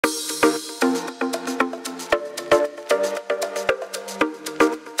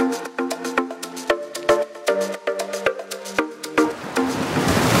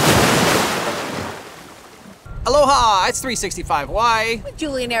it's 365 Hawaii. With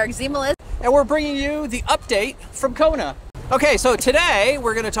Julie and Eric Ziemelis. And we're bringing you the update from Kona. Okay, so today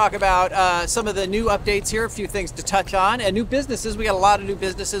we're going to talk about some of the new updates here, a few things to touch on, and new businesses. We got a lot of new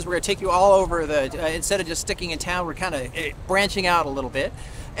businesses. We're going to take you all over the, instead of just sticking in town, we're kind of branching out a little bit.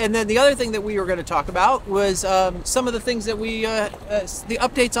 And then the other thing that we were going to talk about was some of the things that we, the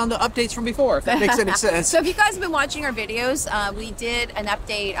updates on the updates from before, if that makes any sense. So if you guys have been watching our videos, we did an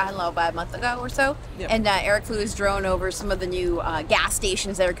update, I don't know, about a month ago or so. Yep. And Eric flew his drone over some of the new gas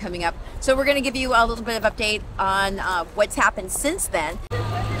stations that are coming up. So we're going to give you a little bit of update on what's happened since then.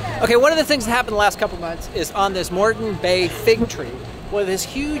 Okay, one of the things that happened the last couple months is on this Morton Bay fig tree. Well, this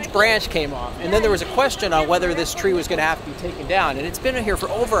huge branch came off, and then there was a question on whether this tree was going to have to be taken down, and it's been here for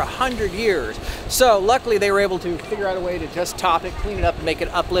over 100 years. So luckily they were able to figure out a way to just top it, clean it up, and make it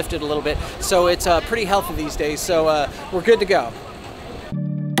uplifted a little bit. So it's pretty healthy these days, so we're good to go.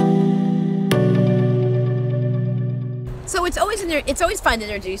 So it's always fun to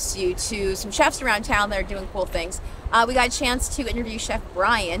introduce you to some chefs around town that are doing cool things. We got a chance to interview Chef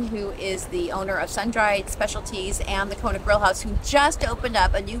Brian, who is the owner of Sun-Dried Specialties and the Kona Grill House, who just opened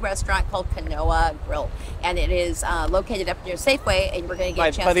up a new restaurant called Kanoa Grill, and it is located up near Safeway. And we're going to get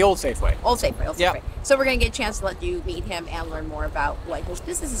a chance by the old Safeway. Old Safeway. Old Yep. Safeway. So we're going to get a chance to let you meet him and learn more about what his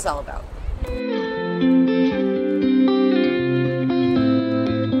business is all about.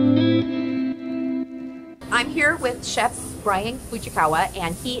 I'm here with Chef Brian Fujikawa,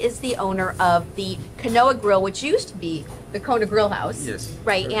 and he is the owner of the Kanoa Grill, which used to be the Kona Grill House. Yes.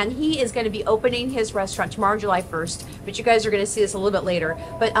 Right, and he is going to be opening his restaurant tomorrow, July 1st, but you guys are going to see this a little bit later.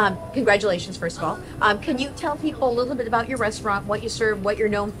 But congratulations, first of all. Can you tell people a little bit about your restaurant, what you serve, what you're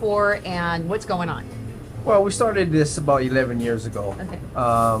known for, and what's going on? Well, we started this about 11 years ago. Okay.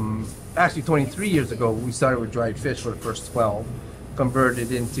 Actually, 23 years ago, we started with dried fish for the first 12.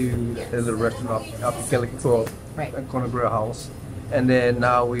 Converted into a little restaurant up in Kailua Kona Grill House, and then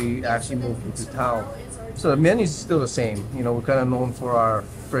now we actually moved into town. So the menu is still the same. You know, we're kind of known for our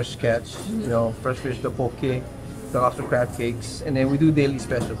fresh catch, you know, fresh fish, the poke, the lobster crab cakes, and then we do daily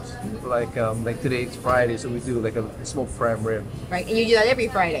specials. Like today it's Friday, so we do like a smoked prime rib. Right, and you do that every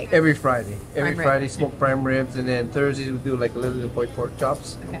Friday. Every Friday. Every Prime Friday, rib. smoked prime ribs, and then Thursdays we do like a little white pork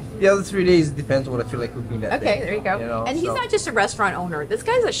chops. Okay. The other 3 days it depends on what I feel like cooking that day. Okay, there you go. You know, and he's so. not just a restaurant owner. This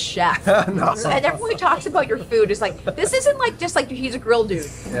guy's a chef. No. And everyone who talks about your food is like, this isn't like just like he's a grill dude.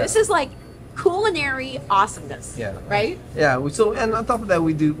 Yeah. This is like culinary awesomeness. Yeah. Right? Yeah. And on top of that,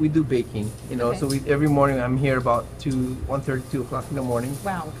 we do baking. You know, Okay. so every morning I'm here about 1:30, 2 o'clock in the morning.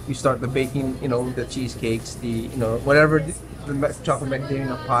 Wow. We start the baking. You know, the cheesecakes, the whatever, the chocolate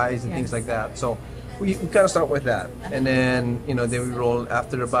macadamia pies and things like that. So we kind of start with that, and then then we roll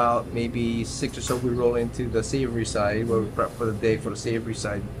after about maybe 6 or so. We roll into the savory side where we prep for the day for the savory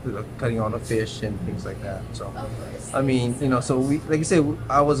side, cutting on the fish and things like that. So, I mean, so we, like I said,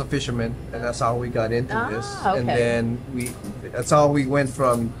 I was a fisherman, and that's how we got into this. Okay. And then that's how we went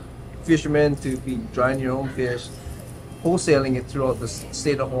from fishermen to be drying your own fish, wholesaling it throughout the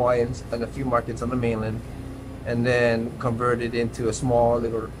state of Hawaii and a few markets on the mainland, and then converted into a small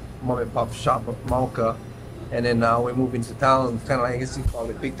little mom and pop shop of Mauka, and then now we're moving to town, kind of like, I guess you call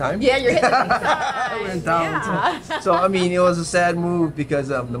it big time. Yeah, you're hitting the big time. We're in town. Yeah. So I mean, it was a sad move because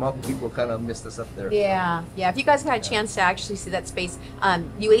the Mauka people kind of missed us up there. Yeah. If you guys had a chance to actually see that space,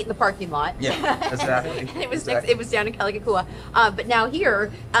 you ate in the parking lot. Yeah, exactly. It was it was down in Kailua. But now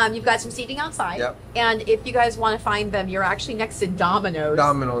here, you've got some seating outside. Yep. And if you guys want to find them, you're actually next to Domino's.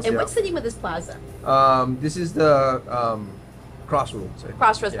 Domino's. And yeah. what's the name of this plaza? This is the Crossroads.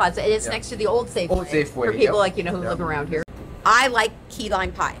 Crossroads Yeah. Plaza. And it's Yeah. next to the old Safeway. Old Safeway, For people yep. who Yep. live around here. I like key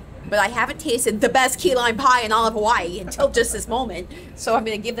lime pie, but I haven't tasted the best key lime pie in all of Hawaii until just this moment. So I'm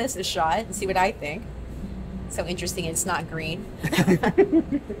going to give this a shot and see what I think. So interesting, it's not green.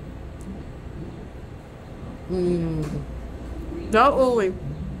 Not only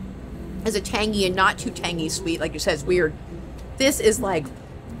is it tangy and not too tangy sweet, like you said, it's weird. This is like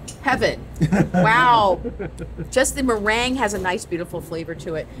heaven. Wow. Just the meringue has a nice, beautiful flavor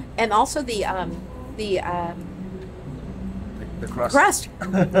to it. And also the crust.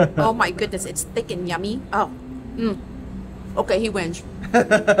 Oh my goodness, it's thick and yummy. Oh. Okay, he wins. Well,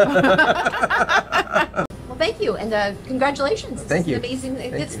 thank you, and congratulations. Thank you. Amazing.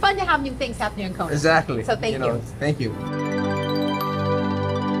 Thank It's you. fun to have new things happening in Kona. Exactly. So thank you. Thank you.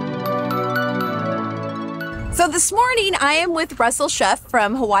 So this morning I am with Russell Chef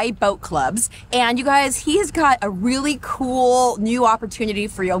from Hawaii Boat Clubs, and you guys, he has got a really cool new opportunity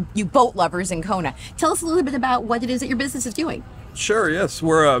for you boat lovers in Kona. Tell us a little bit about what it is that your business is doing. Sure, yes.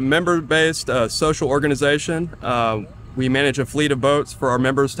 We're a member-based social organization. We manage a fleet of boats for our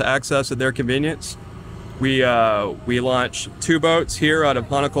members to access at their convenience. We launch 2 boats here out of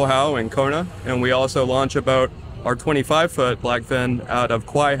Hanako in Kona, and we also launch a boat, our 25-foot blackfin, out of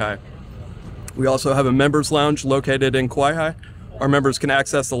Kauai. We also have a members lounge located in Kauai. Our members can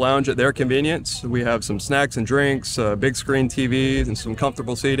access the lounge at their convenience. We have some snacks and drinks, big screen TVs, and some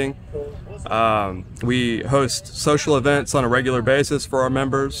comfortable seating. We host social events on a regular basis for our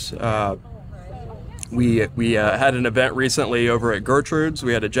members. We had an event recently over at Gertrude's.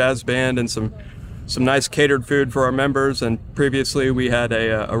 We had a jazz band and some nice catered food for our members, and previously we had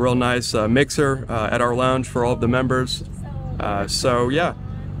a real nice mixer at our lounge for all of the members. So yeah,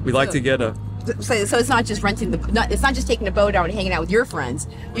 we like to get a... So it's not just renting it's not just taking a boat out and hanging out with your friends.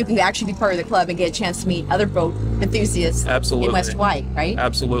 You can actually be part of the club and get a chance to meet other boat enthusiasts. Absolutely. In West Hawaii, right?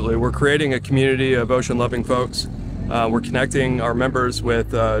 Absolutely. We're creating a community of ocean-loving folks. We're connecting our members with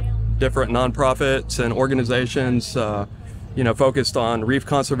different nonprofits and organizations, focused on reef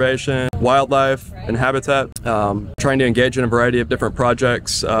conservation, wildlife, and habitat, trying to engage in a variety of different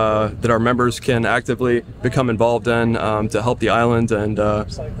projects that our members can actively become involved in to help the island and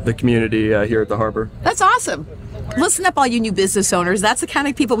the community here at the harbor. That's awesome. Listen up, all you new business owners. That's the kind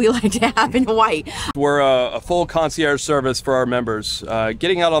of people we like to have in Hawaii. We're a full concierge service for our members.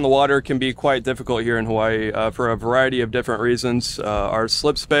 Getting out on the water can be quite difficult here in Hawaii for a variety of different reasons. Our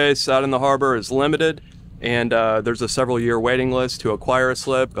slip space out in the harbor is limited, and there's a several-year waiting list to acquire a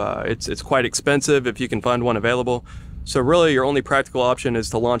slip. It's quite expensive if you can find one available. So really, your only practical option is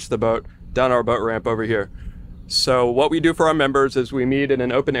to launch the boat down our boat ramp over here. So what we do for our members is we meet in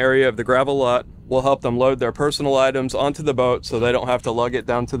an open area of the gravel lot. We'll help them load their personal items onto the boat so they don't have to lug it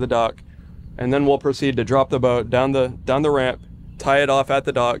down to the dock. And then we'll proceed to drop the boat down the ramp, tie it off at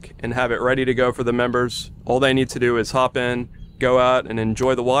the dock, and have it ready to go for the members. All they need to do is hop in, go out, and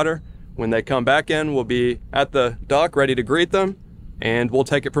enjoy the water. When they come back in, we'll be at the dock ready to greet them, and we'll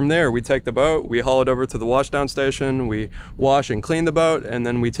take it from there. We take the boat, we haul it over to the washdown station, we wash and clean the boat, and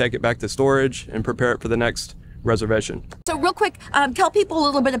then we take it back to storage and prepare it for the next reservation. So real quick, tell people a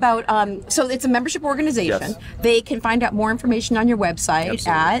little bit about, so it's a membership organization. Yes. They can find out more information on your website.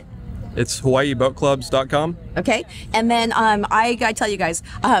 Absolutely. At... It's hawaiiboatclubs.com. Okay, and then I gotta tell you guys,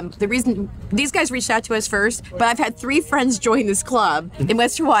 the reason these guys reached out to us first, but I've had 3 friends join this club in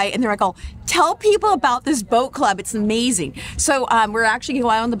West Hawaii, and they're like, "Oh, tell people about this boat club. It's amazing." So we're actually gonna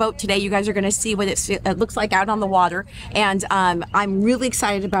go out on the boat today. You guys are gonna see what it looks like out on the water, and I'm really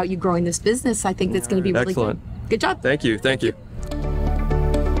excited about you growing this business. I think that's gonna be really Excellent. good. Good job. Thank you. Thank you.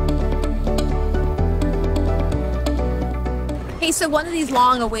 Hey, so one of these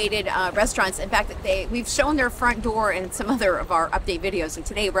long-awaited restaurants, in fact, we've shown their front door in some other of our update videos, and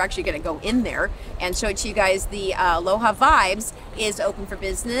today we're actually going to go in there and show it to you guys. The Aloha Vibes is open for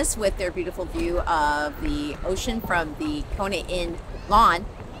business with their beautiful view of the ocean from the Kona Inn lawn.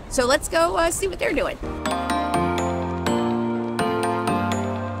 So let's go see what they're doing.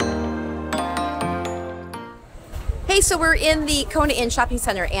 Hey, so we're in the Kona Inn Shopping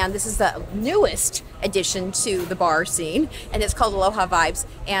Center, and this is the newest addition to the bar scene, and it's called Aloha Vibes,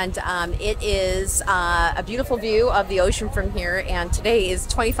 and it is a beautiful view of the ocean from here, and today is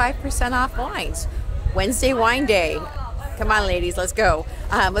 25% off wines. Wednesday wine day. Come on, ladies, let's go.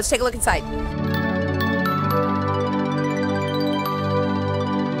 Let's take a look inside.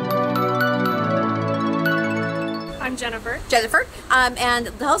 I'm Jennifer. Jennifer, and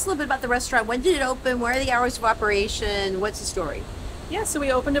tell us a little bit about the restaurant. When did it open? What are the hours of operation? What's the story? Yeah, so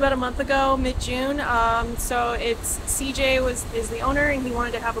we opened about a month ago, mid-June. So it's CJ is the owner, and he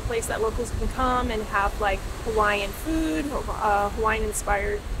wanted to have a place that locals can come and have like Hawaiian food,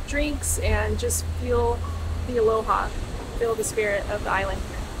 Hawaiian-inspired drinks, and just feel the aloha, feel the spirit of the island.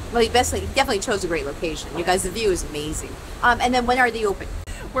 Well, you definitely chose a great location. You guys, the view is amazing. And then when are they open?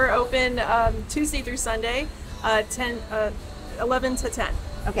 We're open Tuesday through Sunday, 11 to 10.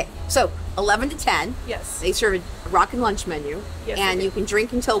 Okay, so 11 to 10. Yes. They serve a rock and lunch menu. Yes, and they you do. can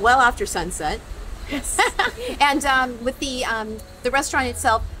drink until well after sunset. Yes. And with the restaurant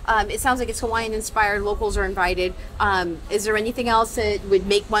itself, it sounds like it's Hawaiian inspired. Locals are invited. Is there anything else that would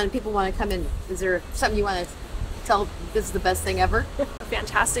make people want to come in? Is there something you want to tell? This is the best thing ever. A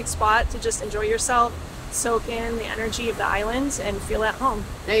fantastic spot to just enjoy yourself, soak in the energy of the island, and feel at home.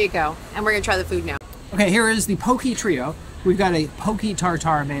 There you go. And we're gonna try the food now. Okay, here is the poke trio. We've got a poke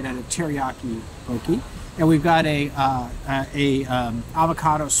tartare made out of teriyaki poke, and we've got a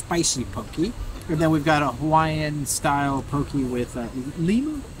avocado spicy poke, and then we've got a Hawaiian style poke with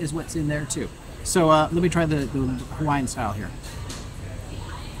limu is what's in there too. So let me try the Hawaiian style here.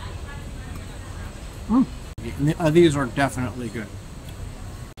 These are definitely good.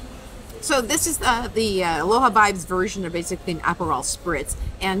 So this is the Aloha Vibes version of basically an Aperol spritz,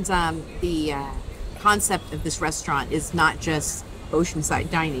 and the concept of this restaurant is not just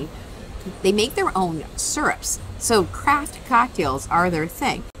oceanside dining. They make their own syrups. So craft cocktails are their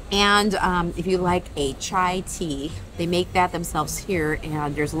thing. And if you like a chai tea, they make that themselves here.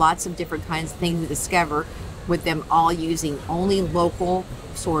 And there's lots of different kinds of things to discover with them all using only local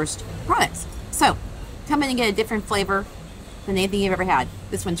sourced products. So come in and get a different flavor than anything you've ever had.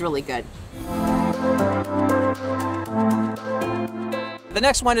 This one's really good. The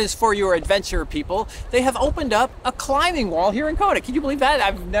next one is for your adventure people. They have opened up a climbing wall here in Kona. Can you believe that?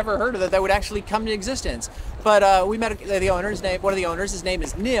 I've never heard of that would actually come to existence. But we met the owner's name. One of the owners, his name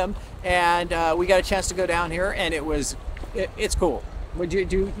is Nim, and we got a chance to go down here, and it's cool.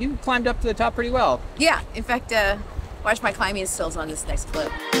 You climbed up to the top pretty well. Yeah, in fact, watch my climbing skills on this next clip.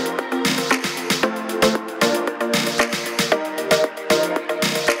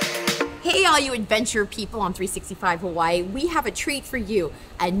 Hey all you adventure people on 365 Hawaii, we have a treat for you,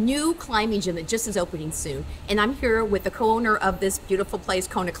 a new climbing gym that just is opening soon. And I'm here with the co-owner of this beautiful place,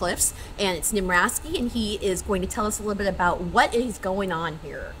 Kona Cliffs, and it's Nimraski, and he is going to tell us a little bit about what is going on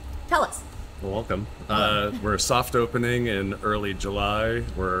here. Tell us. Well, welcome. We're soft opening in early July.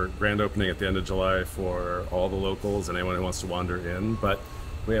 We're grand opening at the end of July for all the locals and anyone who wants to wander in. But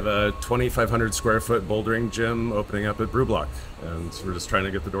we have a 2,500 square foot bouldering gym opening up at Brew Block, and we're just trying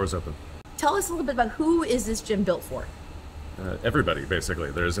to get the doors open. Tell us a little bit about who is this gym built for? Everybody,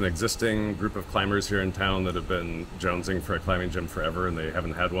 basically. There's an existing group of climbers here in town that have been jonesing for a climbing gym forever, and they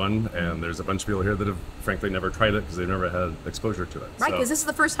haven't had one. And there's a bunch of people here that have, frankly, never tried it because they've never had exposure to it. Right, because this is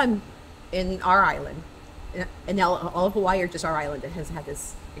the first time in our island, and now all of Hawaii or just our island that has had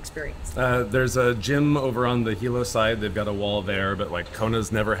this experience. There's a gym over on the Hilo side. They've got a wall there, but like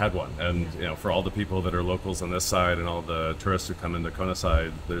Kona's never had one. And you know, for all the people that are locals on this side and all the tourists who come into Kona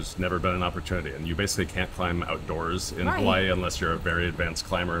side, there's never been an opportunity. And you basically can't climb outdoors in Hawaii unless you're a very advanced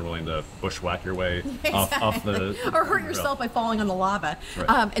climber and willing to bushwhack your way off the or hurt yourself by falling on the lava.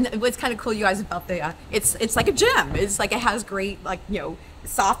 Right. And what's kind of cool, you guys, about the it's like a gym. It's like it has great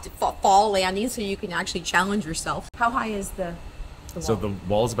soft fall landings, so you can actually challenge yourself. How high is the wall? So the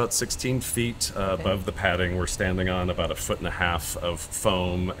wall's about 16 feet above the padding. We're standing on about 1.5 feet of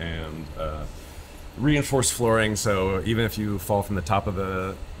foam and reinforced flooring, so even if you fall from the top of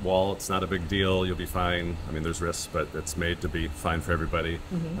the wall, it's not a big deal. You'll be fine. I mean, there's risks, but it's made to be fine for everybody.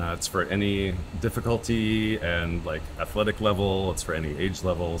 It's for any difficulty and like athletic level. It's for any age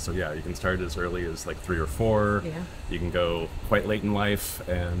level. So yeah, you can start as early as like 3 or 4. Yeah. You can go quite late in life,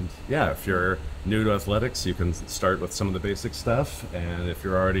 and yeah, if you're new to athletics, you can start with some of the basic stuff. And if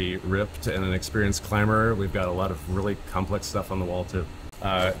you're already ripped and an experienced climber, we've got a lot of really complex stuff on the wall too.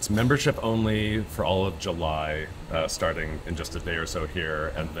 It's membership only for all of July, starting in just a day or so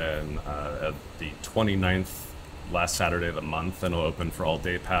here, and then at the 29th, last Saturday of the month, then it'll open for all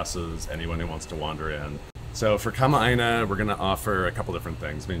day passes, anyone who wants to wander in. So for Kama'aina, we're going to offer a couple different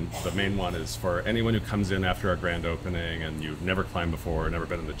things. I mean, the main one is for anyone who comes in after our grand opening and you've never climbed before, never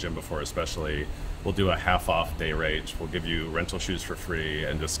been in the gym before especially, we'll do a half-off day rate. We'll give you rental shoes for free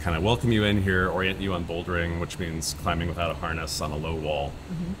and just kind of welcome you in here, orient you on bouldering, which means climbing without a harness on a low wall.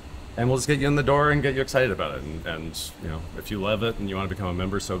 And we'll just get you in the door and get you excited about it. And you know, if you love it and you want to become a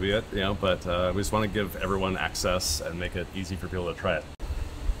member, so be it. You know, but we just want to give everyone access and make it easy for people to try it.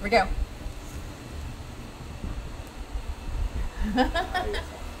 Here we go.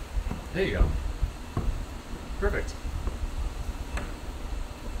 There you go. Perfect.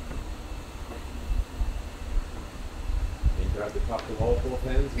 You grab the top of the wall with both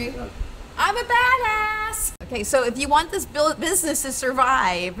hands. I'm a badass. Okay, so if you want this business to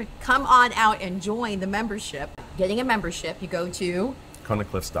survive, come on out and join the membership. Getting a membership, you go to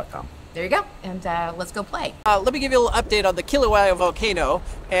KonaCliffs.com. There you go, and let's go play. Let me give you a little update on the Kilauea volcano,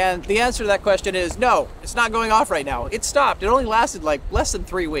 and the answer to that question is no, it's not going off right now. It stopped. It only lasted like less than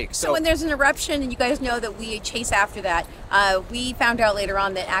 3 weeks. So when there's an eruption, and you guys know that we chase after that, we found out later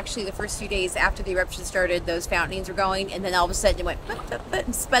on that actually the first few days after the eruption started, those fountains were going, and then all of a sudden it went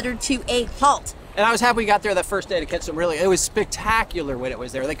and sputtered to a halt. And I was happy we got there that first day to catch them. Really, it was spectacular when it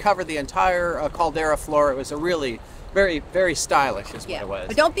was there. They covered the entire caldera floor. It was a really very, very stylish is what it was.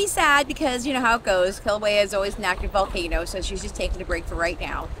 But don't be sad, because you know how it goes. Kilauea is always an active volcano, so she's just taking a break for right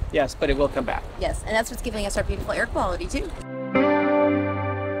now. Yes, but it will come back. Yes, and that's what's giving us our beautiful air quality too.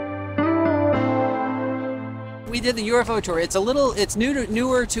 We did the UFO tour. It's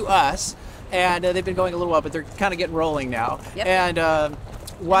newer to us, and they've been going a little while, but they're kind of getting rolling now. Yep. And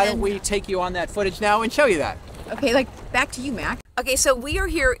why don't we take you on that footage now and show you that? Okay, back to you, Mac. Okay, so we are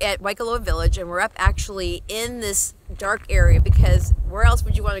here at Waikoloa Village, and we're up actually in this dark area, because where else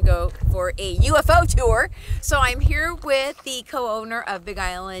would you want to go for a UFO tour? So I'm here with the co-owner of Big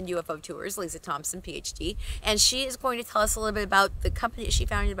Island UFO Tours, Lisa Thompson, PhD, and she is going to tell us a little bit about the company that she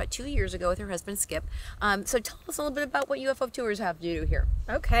founded about 2 years ago with her husband Skip. So tell us a little bit about what UFO Tours have to do here.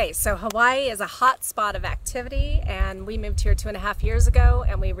 Okay, so Hawaii is a hot spot of activity, and we moved here 2.5 years ago,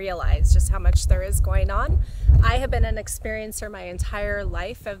 and we realized just how much there is going on. I have been an experiencer my entire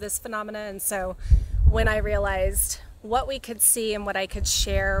life of this phenomena, and so when I realized what we could see and what I could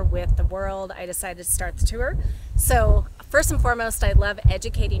share with the world, I decided to start the tour. So first and foremost, I love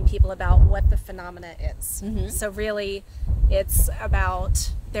educating people about what the phenomena is. So really, it's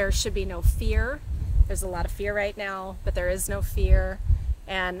about there should be no fear. There's a lot of fear right now, but there is no fear.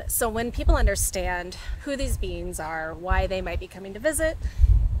 And so when people understand who these beings are, why they might be coming to visit,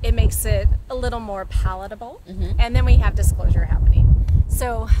 it makes it a little more palatable. And then we have disclosure happening.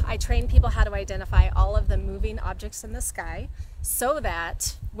 So I train people how to identify all of the moving objects in the sky, so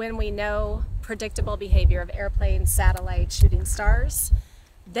that when we know predictable behavior of airplanes, satellites, shooting stars,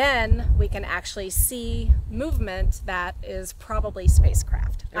 then we can actually see movement that is probably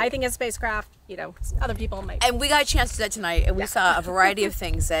spacecraft. I think it's spacecraft, you know, other people might. And we got a chance to do that tonight, and we saw a variety of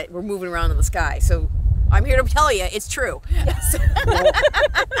things that were moving around in the sky. So I'm here to tell you, it's true. Yes.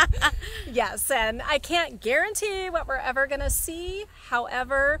 Yes, and I can't guarantee what we're ever going to see.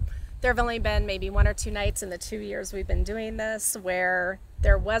 However, there have only been maybe 1 or 2 nights in the 2 years we've been doing this where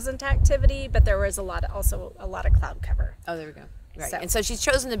there wasn't activity, but there was also a lot of cloud cover. Oh, there we go. Right. So. And so she's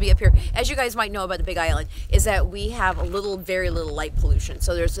chosen to be up here. As you guys might know about the Big Island, is that we have very little light pollution.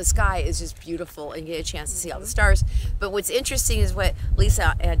 So the sky is just beautiful, and you get a chance to see all the stars. But what's interesting is what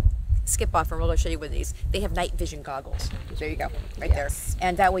Lisa and Skip off, and we'll show you one of these. They have night vision goggles. There you go, right there.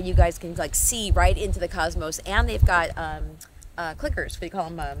 And that way you guys can like see right into the cosmos. And they've got clickers, what do you call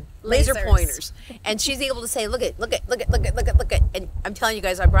them? Laser pointers. And she's able to say, look at. And I'm telling you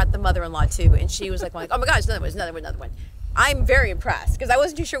guys, I brought the mother-in-law too, and she was like, oh my gosh, another one. I'm very impressed because I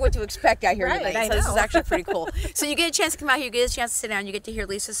wasn't too sure what to expect out here tonight. So this is actually pretty cool. So you get a chance to come out here, you get a chance to sit down, you get to hear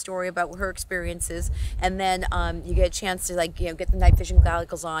Lisa's story about her experiences, and then you get a chance to get the night vision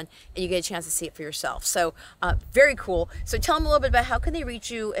goggles on, and you get a chance to see it for yourself. So very cool. So tell them a little bit about how can they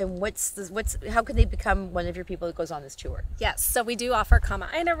reach you, and how can they become one of your people that goes on this tour? Yes, so we do offer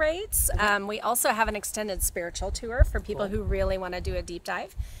Kamaina rates. We also have an extended spiritual tour for people who really want to do a deep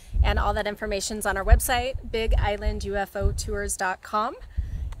dive. And all that information's on our website, BigIslandUFOTours.com.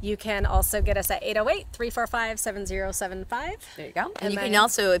 You can also get us at 808-345-7075. There you go. And you can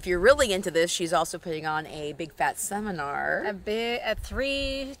also, if you're really into this, she's also putting on a big fat seminar. A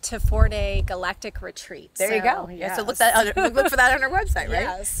 3 to 4 day galactic retreat. There you go. Yes. So look for that on her website, right?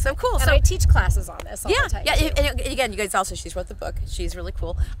 Yes. So cool. And so I teach classes on this all the time. Yeah. And again, you guys also, she's wrote the book. She's really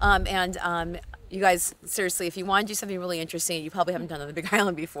cool. You guys, seriously, if you want to do something really interesting, you probably haven't done on the Big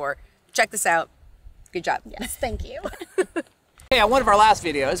Island before, check this out. Good job. Yes, thank you. Hey, on one of our last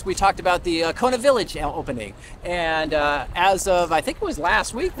videos, we talked about the Kona Village opening, and as of, I think it was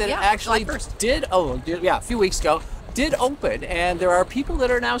last week, that it actually did, a few weeks ago, did open, and there are people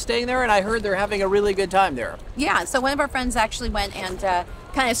that are now staying there, and I heard they're having a really good time there. Yeah, so one of our friends actually went and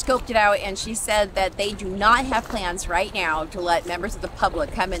kind of scoped it out, and she said that they do not have plans right now to let members of the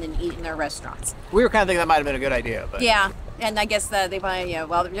public come in and eat in their restaurants. We were kind of thinking that might have been a good idea. But. Yeah, and I guess they want to,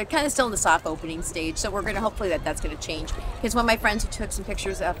 well, they're kind of still in the soft opening stage, so we're going to, hopefully that's going to change. Because one of my friends who took some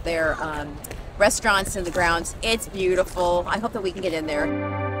pictures of their restaurants and the grounds, it's beautiful. I hope that we can get in there.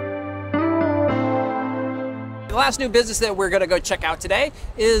 The last new business that we're going to go check out today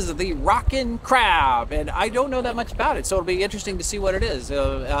is the Rockin' Crab, and I don't know that much about it, so it'll be interesting to see what it is.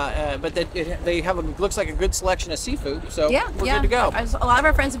 But they have looks like a good selection of seafood, so we're good to go. A lot of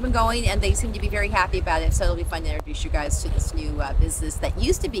our friends have been going, and they seem to be very happy about it, so it'll be fun to introduce you guys to this new business that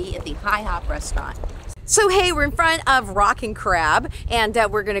used to be at the High Hop restaurant. So hey, we're in front of Rockin' Crab, and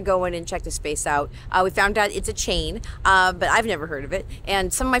we're gonna go in and check the space out. We found out it's a chain, but I've never heard of it.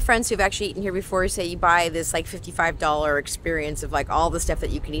 And some of my friends who've actually eaten here before say you buy this like $55 experience of like all the stuff that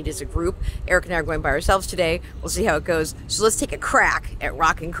you can eat as a group. Eric and I are going by ourselves today. We'll see how it goes. So let's take a crack at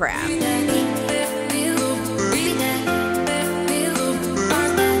Rockin' Crab.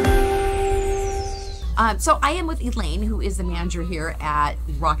 So I am with Elaine, who is the manager here at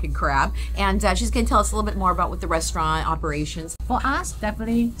Rockin' Crab, and she's going to tell us a little bit more about what the restaurant operations. For us,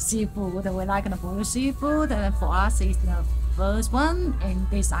 definitely seafood. We like the blue seafood, and for us, it's the first one in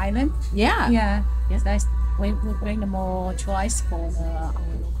this island. Yeah. Yeah. Yes, that's we bring the more choice for our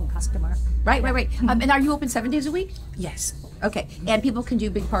local customer. Right. And are you open 7 days a week? Yes. Okay. And people can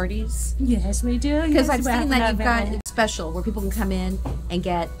do big parties? Yes, we do. Because Yes, I've we seen have that you've got available. it special where people can come in and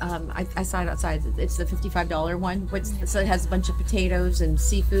get, I saw it outside, it's the $55 one. So it has a bunch of potatoes and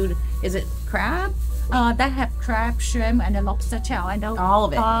seafood. Is it crab? That have crab, shrimp, and the lobster tail, and the All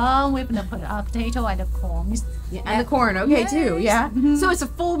of it. with the potato and the corn. Yeah, and the corn, okay, too, yeah. Mhm. So it's a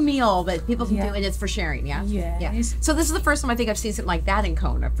full meal that people can Yeah. do, and it's for sharing, yeah? Yes. Yeah. So this is the first time I think I've seen something like that in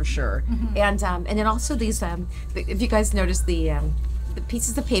Kona, for sure. And then also these, if you guys notice the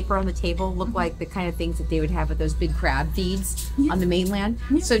pieces of paper on the table look like the kind of things that they would have at those big crab feeds on the mainland.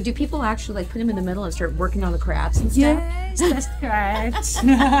 So do people actually like put them in the middle and start working on the crabs and stuff? Yes, that's correct.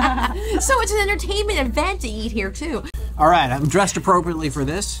 So it's an entertainment event to eat here too. All right, I'm dressed appropriately for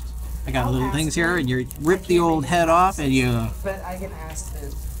this. I got little things here, and you rip the old head off, and you But I can ask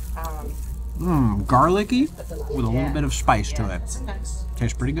them. garlicky with a little bit of spice to it.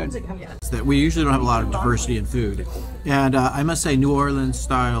 Tastes pretty good. That we usually don't have a lot of diversity in food, and I must say New Orleans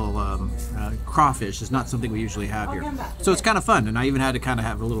style crawfish is not something we usually have here. So it's kind of fun, and I even had to kind of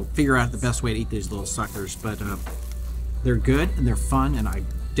have a little figure out the best way to eat these little suckers. But they're good and they're fun, and I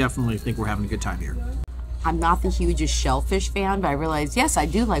definitely think we're having a good time here. I'm not the hugest shellfish fan, but I realized, yes, I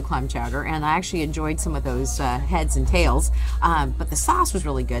do like clam chowder, and I actually enjoyed some of those heads and tails, but the sauce was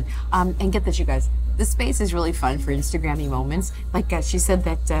really good. And get this, you guys, this space is really fun for Instagrammy moments. Like she said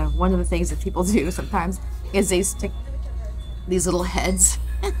that one of the things that people do sometimes is they stick these little heads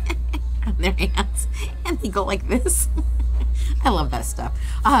on their hands, and they go like this. I love that stuff.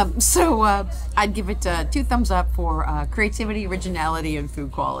 So I'd give it 2 thumbs up for creativity, originality, and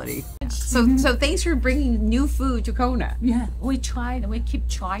food quality. So thanks for bringing new food to Kona. Yeah, we keep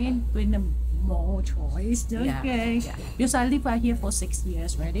trying with the more choice. Okay. Yeah. Because I live out here for 6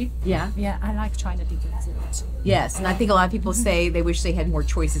 years already. Yeah. Yeah, I like trying to different food. Yes, and I think a lot of people say they wish they had more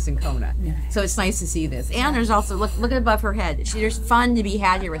choices in Kona. Yeah. So it's nice to see this. And there's also, look above her head. There's fun to be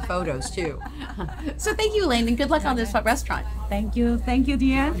had here with photos too. So thank you, Elaine, and good luck on this restaurant. Thank you,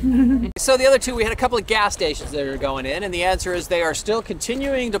 Deanne. So the other two, we had a couple of gas stations that are going in, and the answer is they are still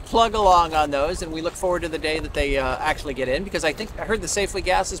continuing to plug along on those, and we look forward to the day that they actually get in, because I heard the Safely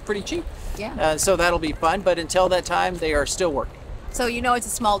gas is pretty cheap. Yeah. So that'll be fun, but until that time, they are still working. So you know it's a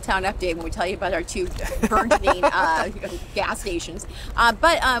small town update when we tell you about our 2 burgeoning gas stations.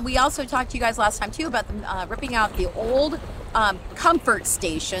 But we also talked to you guys last time too about them ripping out the old comfort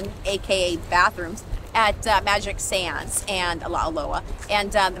station, aka bathrooms, at Magic Sands and Aloha,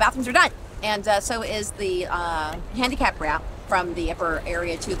 and the bathrooms are done. And so is the handicap ramp from the upper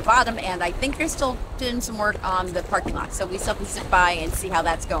area to the bottom, and I think they're still doing some work on the parking lot, so we still can sit by and see how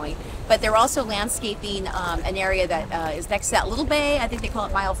that's going. But they're also landscaping an area that is next to that little bay. I think they call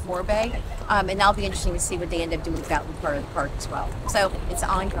it Mile 4 Bay, and that'll be interesting to see what they end up doing with that part of the park as well. So it's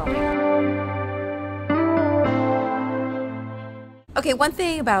ongoing. Okay, one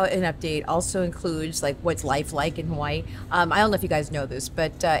thing about an update also includes like what's life like in Hawaii. I don't know if you guys know this,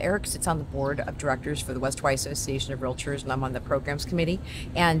 but Eric sits on the board of directors for the West Hawaii Association of Realtors, and I'm on the programs committee.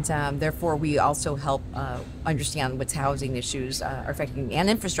 And therefore, we also help understand what's housing issues are affecting and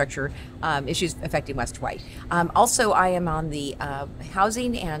infrastructure issues affecting West Hawaii. Also, I am on the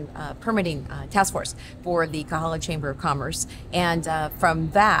housing and permitting task force for the Kahala Chamber of Commerce. And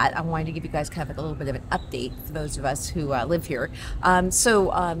from that, I wanted to give you guys kind of like a little bit of an update for those of us who live here.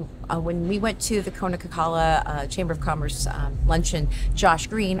 When we went to the Kona Kahala Chamber of Commerce luncheon, Josh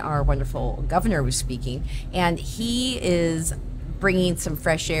Green, our wonderful governor, was speaking, and he is bringing some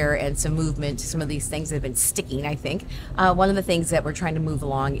fresh air and some movement to some of these things that have been sticking, I think. One of the things that we're trying to move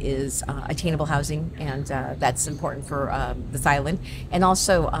along is attainable housing, and that's important for this island. And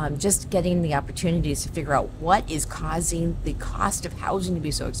also just getting the opportunities to figure out what is causing the cost of housing to be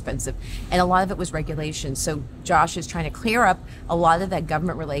so expensive. And a lot of it was regulation. So Josh is trying to clear up a lot of that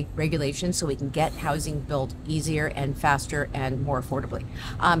government regulation so we can get housing built easier and faster and more affordably.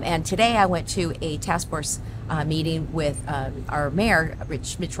 And today I went to a task force meeting with our mayor,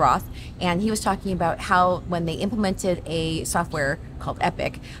 Mitch Roth, and he was talking about how when they implemented a software called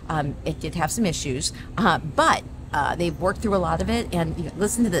Epic, it did have some issues, but they've worked through a lot of it. And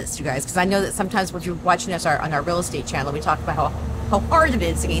listen to this, you guys, because I know that sometimes when you're watching us on our real estate channel, we talk about how hard it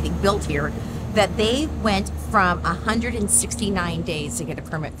is to get anything built here, that they went from 169 days to get a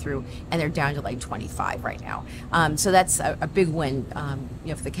permit through, and they're down to like 25 right now. So that's a big win,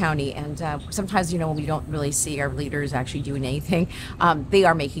 for the county. And sometimes, when we don't really see our leaders actually doing anything, they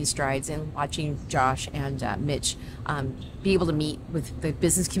are making strides. And watching Josh and Mitch be able to meet with the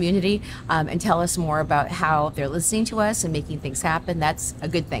business community and tell us more about how they're listening to us and making things happen, that's a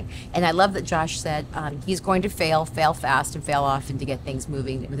good thing. And I love that Josh said he's going to fail fast and fail often to get things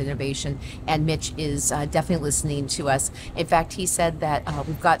moving with innovation. And Mitch is definitely listening to us. In fact, he said that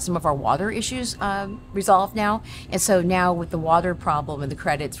we've got some of our water issues resolved now. And so now with the water problem and the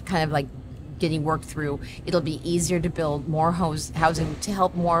credits kind of like getting worked through, it'll be easier to build more housing to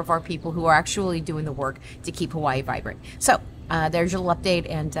help more of our people who are actually doing the work to keep Hawaii vibrant. So there's your little update.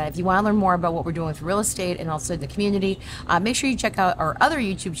 And if you want to learn more about what we're doing with real estate and also in the community, make sure you check out our other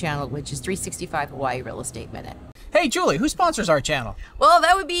YouTube channel, which is 365 Hawaii Real Estate Minute. Hey, Julie, who sponsors our channel? Well,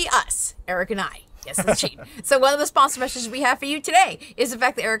 that would be us, Eric and I. Yes, that's cheap. So one of the sponsor messages we have for you today is the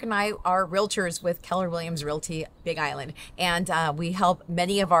fact that Eric and I are realtors with Keller Williams Realty Big Island. And we help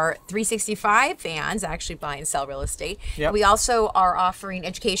many of our 365 fans actually buy and sell real estate. Yep. We also are offering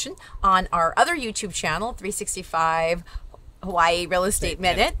education on our other YouTube channel, 365 Hawaii Real Estate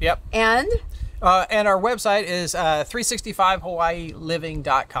Minute. Yep. And our website is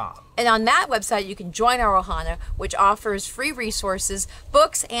 365hawaiiliving.com. And on that website, you can join our Ohana, which offers free resources,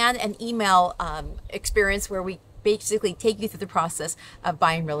 books, and an email experience where we basically take you through the process of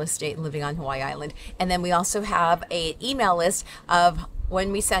buying real estate and living on Hawaii Island. And then we also have an email list of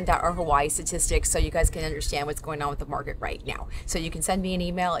when we send out our Hawaii statistics so you guys can understand what's going on with the market right now. So you can send me an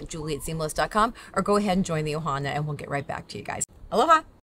email at julie@ziemelis.com or go ahead and join the Ohana and we'll get right back to you guys. Aloha!